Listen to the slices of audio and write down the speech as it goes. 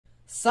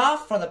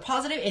Solve for the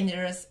positive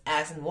integers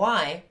x and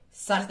y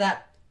such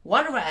that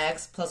 1 over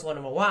x plus 1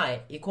 over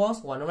y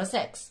equals 1 over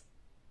 6.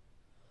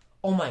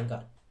 Oh my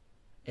god,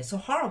 it's so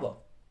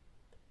horrible.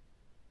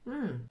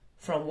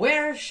 From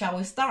where shall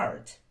we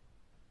start?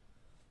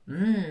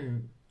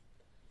 The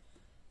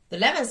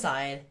left-hand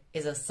side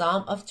is a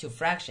sum of two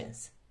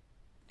fractions,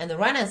 and the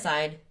right-hand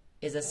side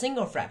is a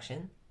single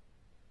fraction,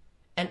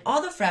 and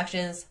all the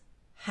fractions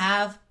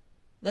have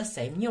the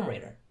same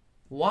numerator,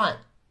 1.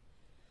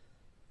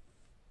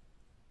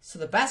 So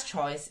the best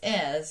choice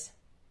is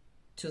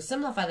to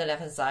simplify the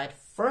left-hand side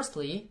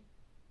firstly,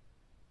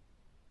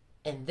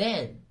 and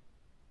then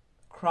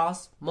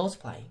cross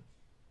multiplying.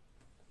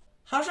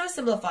 How should I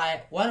simplify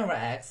 1 over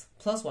x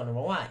plus 1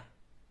 over y?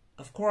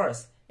 Of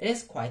course, it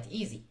is quite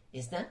easy,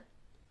 isn't it?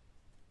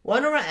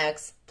 1 over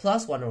x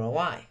plus 1 over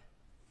y.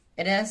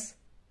 It is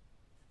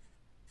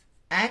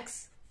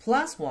x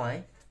plus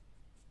y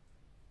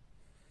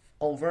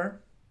over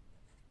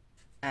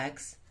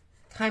x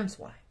times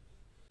y.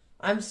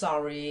 I'm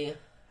sorry,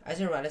 I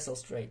didn't write it so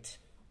straight.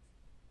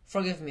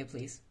 Forgive me,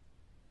 please.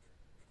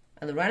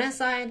 And the right-hand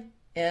side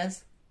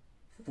is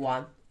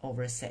 1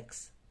 over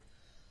 6.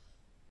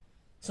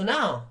 So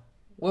now,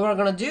 what we're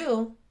going to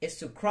do is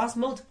to cross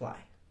multiply.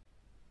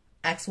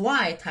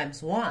 xy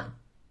times 1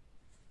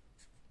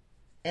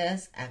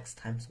 is x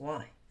times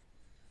y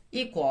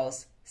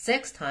equals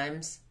 6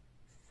 times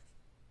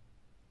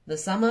the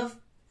sum of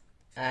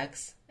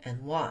x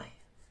and y.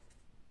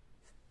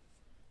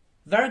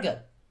 Very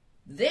good.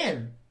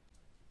 Then,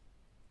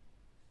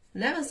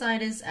 left-hand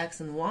side is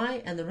x and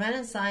y, and the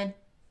right-hand side,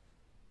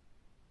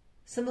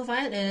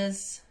 simplified,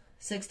 is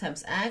 6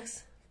 times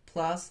x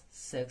plus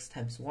 6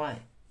 times y.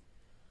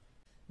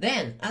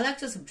 Then, I like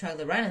to subtract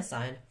the right-hand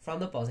side from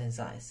the opposing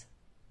sides.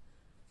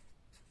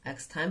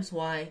 X times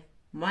y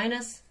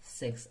minus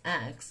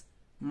 6x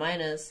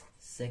minus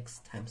 6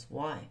 times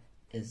y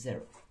is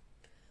 0.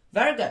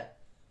 Very good.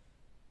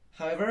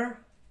 However,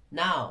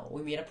 now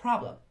we meet a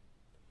problem.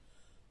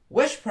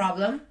 Which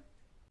problem?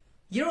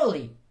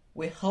 Usually,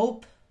 we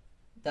hope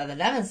that the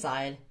left-hand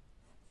side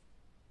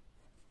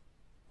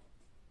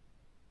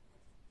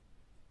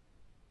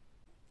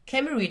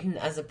can be written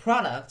as a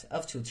product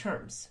of two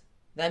terms.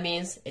 That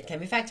means it can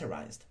be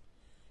factorized.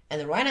 And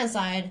the right-hand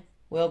side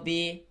will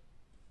be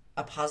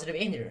a positive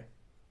integer,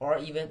 or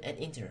even an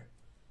integer.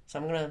 So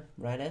I'm going to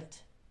write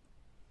it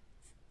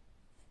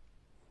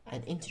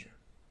an integer.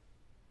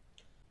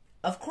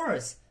 Of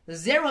course, the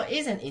 0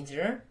 is an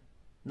integer,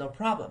 no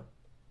problem.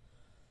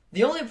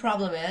 The only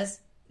problem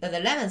is that the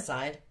left-hand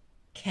side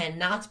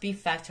cannot be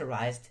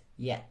factorized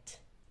yet.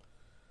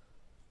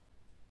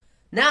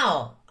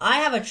 Now, I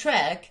have a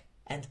trick,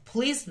 and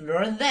please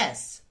learn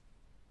this.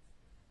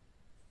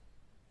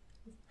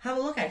 Have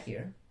a look at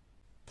here.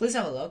 Please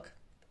have a look.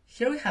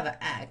 Here we have an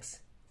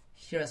x,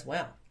 here as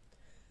well.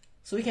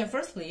 So we can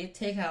firstly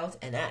take out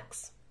an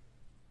x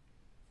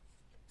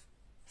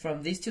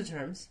from these two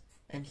terms,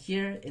 and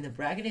here in the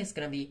bracket is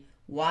going to be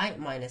y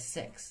minus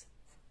 6.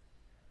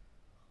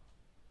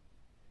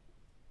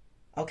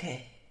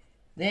 Okay,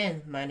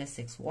 then minus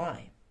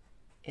 6y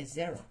is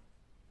 0.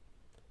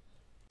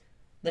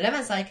 The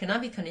left-hand side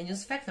cannot be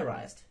continuously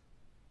factorized.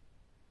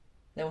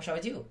 Then what shall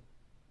we do?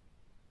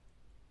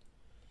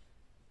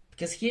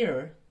 Because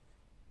here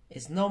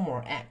is no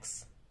more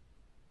x.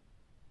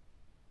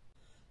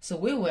 So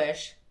we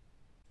wish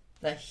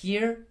that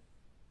here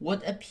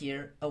would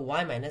appear a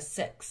y minus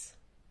 6.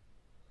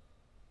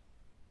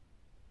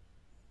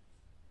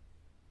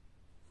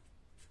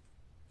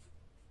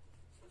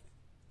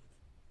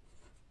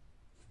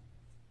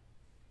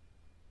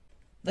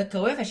 The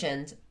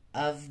coefficient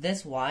of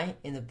this y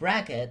in the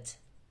bracket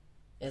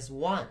is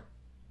 1.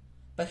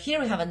 But here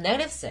we have a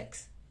negative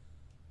 6.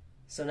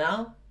 So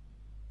now,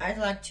 I'd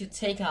like to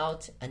take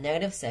out a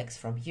negative 6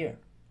 from here.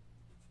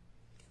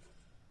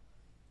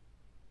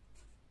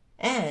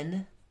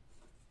 And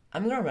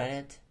I'm going to write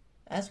it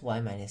as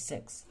y minus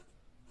 6.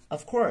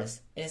 Of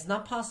course, it is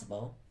not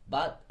possible,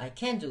 but I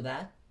can do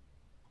that.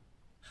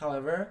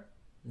 However,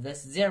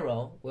 this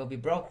 0 will be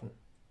broken.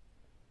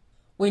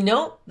 We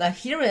know that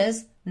here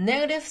is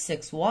negative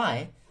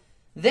 6y,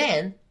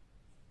 then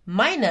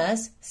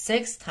minus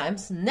 6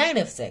 times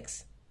negative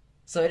 6.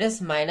 So it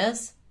is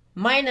minus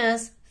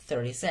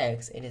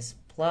 36. It is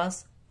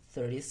plus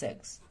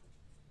 36.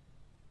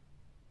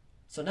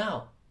 So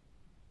now,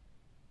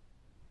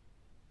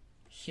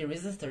 here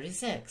is the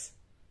 36.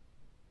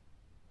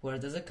 Where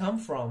does it come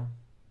from?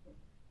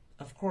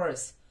 Of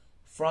course,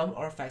 from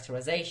our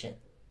factorization,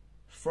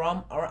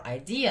 from our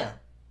idea.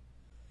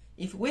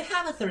 If we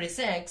have a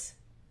 36,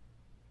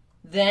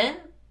 then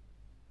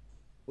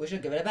we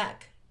should give it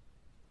back.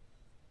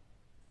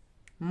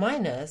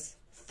 Minus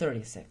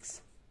 36.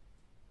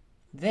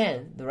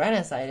 Then the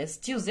right-hand side is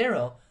still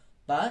 0,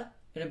 but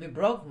it will be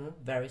broken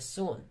very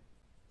soon.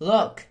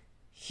 Look,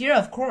 here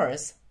of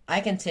course,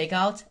 I can take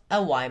out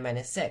a y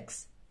minus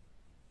 6.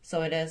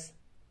 So it is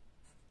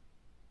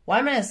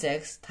y minus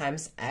 6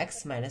 times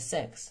x minus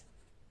 6.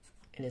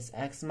 It is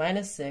x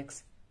minus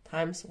 6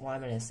 times y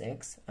minus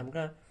 6. I'm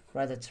going to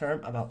write the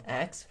term about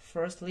x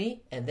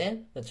firstly, and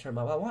then the term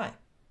about y.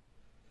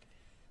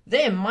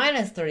 Then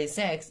minus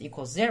 36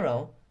 equals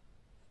 0.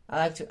 I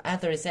like to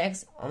add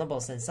 36 on the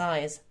both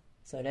sides,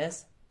 so it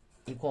is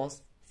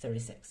equals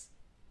 36.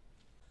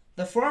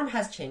 The form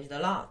has changed a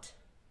lot.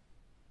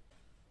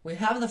 We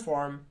have the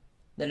form,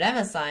 the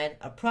left-hand side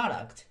a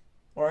product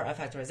or a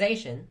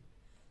factorization,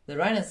 the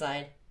right-hand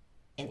side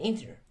an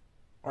integer,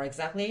 or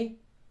exactly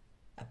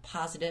a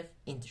positive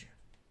integer.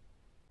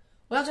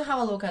 We have to have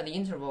a look at the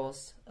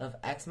intervals of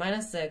x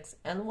minus 6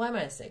 and y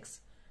minus 6.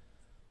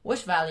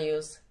 Which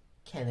values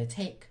can they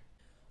take,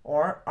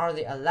 or are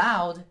they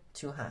allowed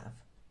to have?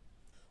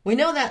 We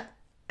know that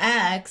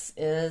x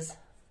is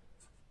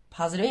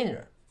positive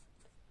integer,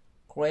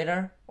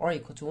 greater or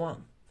equal to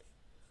 1.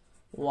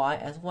 Y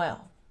as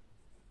well.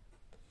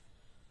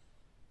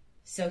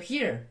 So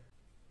here,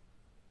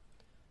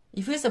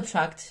 if we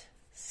subtract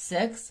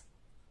 6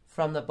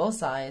 from the both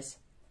sides,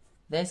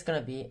 then it's going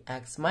to be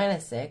x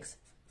minus 6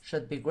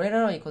 should be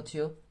greater or equal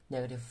to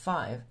negative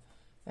 5,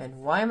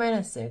 and y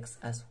minus 6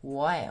 as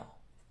well.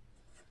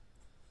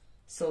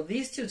 So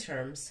these two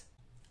terms,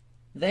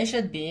 they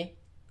should be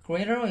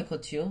greater or equal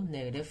to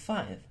negative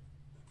 5.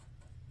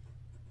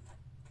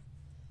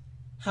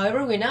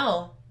 However, we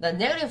know that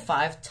negative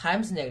 5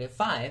 times negative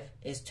 5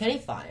 is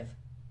 25.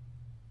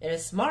 It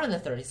is smaller than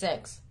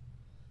 36,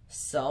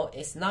 so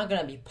it's not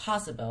going to be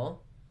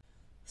possible.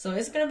 So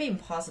it's going to be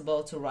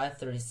impossible to write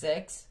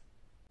 36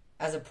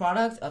 as a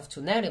product of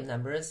two negative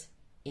numbers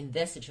in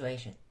this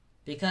situation,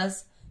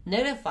 because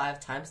negative 5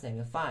 times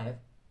negative 5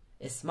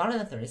 is smaller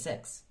than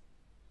 36.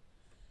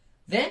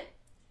 Then,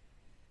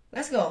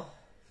 let's go.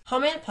 How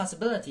many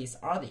possibilities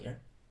are there?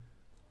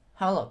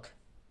 Have a look.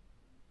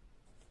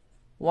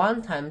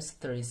 1 times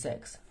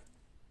 36,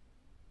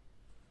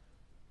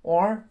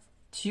 or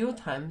 2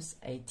 times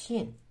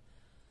 18,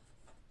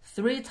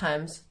 3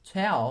 times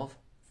 12,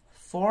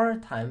 4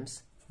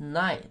 times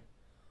 9,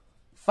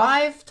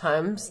 5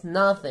 times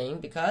nothing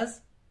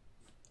because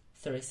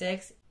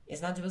 36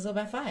 is not divisible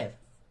by 5.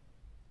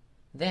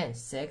 Then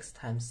 6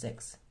 times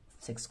 6,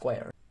 6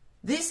 squared.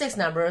 These 6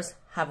 numbers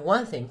have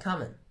one thing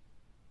common.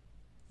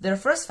 Their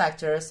first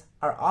factors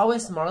are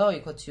always smaller or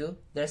equal to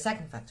their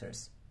second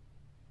factors.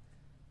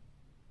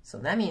 So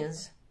that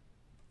means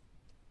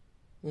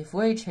if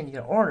we change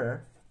their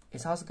order,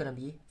 it's also going to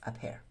be a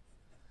pair.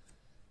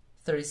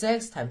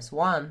 36 times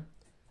 1,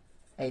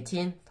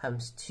 18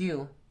 times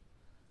 2,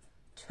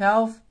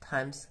 12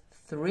 times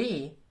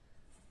 3,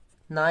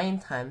 9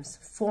 times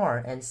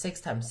 4, and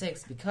 6 times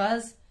 6,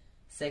 because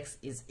 6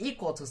 is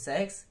equal to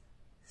 6,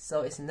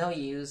 so it's no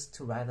use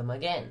to write them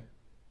again.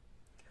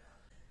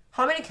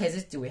 How many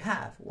cases do we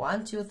have?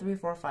 1, 2, 3,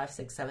 4, 5,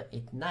 6, 7,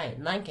 8, 9.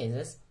 9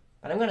 cases,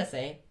 but I'm going to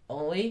say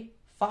only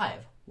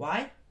 5.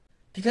 Why?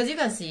 Because you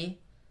can see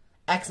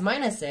x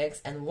minus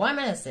 6 and y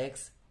minus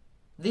 6,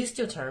 these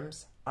two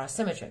terms are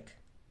symmetric.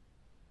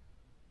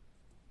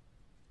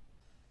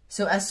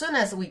 So as soon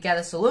as we get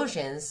the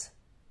solutions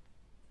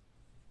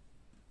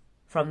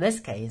from this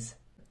case,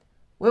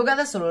 we'll get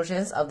the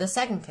solutions of the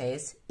second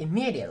case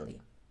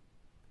immediately.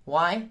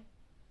 Why?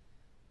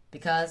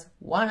 Because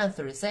 1 and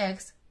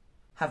 36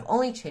 have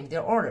only changed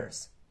their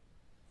orders,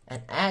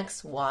 and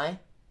x, y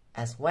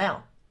as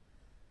well.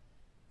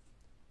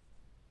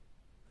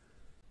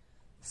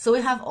 So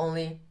we have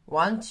only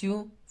 1,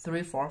 2,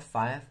 3, 4,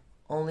 5,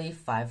 only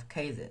 5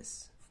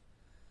 cases.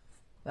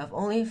 We have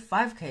only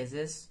 5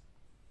 cases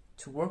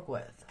to work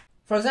with.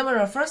 For example, in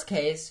the first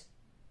case,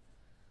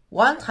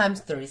 1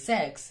 times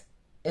 36,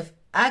 if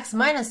x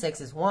minus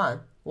 6 is 1,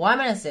 y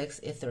minus 6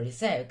 is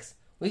 36,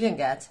 we can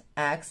get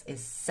x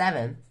is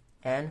 7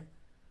 and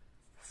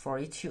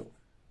 42.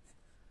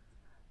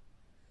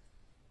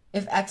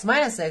 If x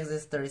minus 6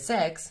 is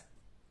 36,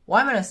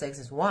 y minus 6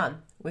 is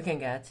 1, we can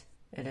get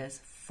it is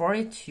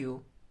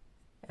 42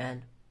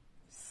 and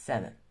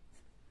 7.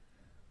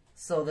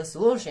 So the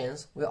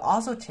solutions will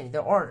also change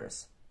their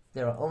orders.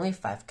 There are only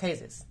 5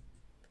 cases.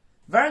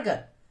 Very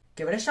good.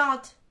 Give it a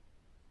shot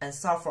and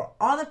solve for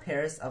all the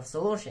pairs of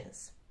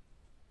solutions.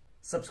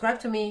 Subscribe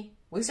to me.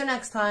 We'll see you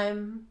next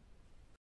time.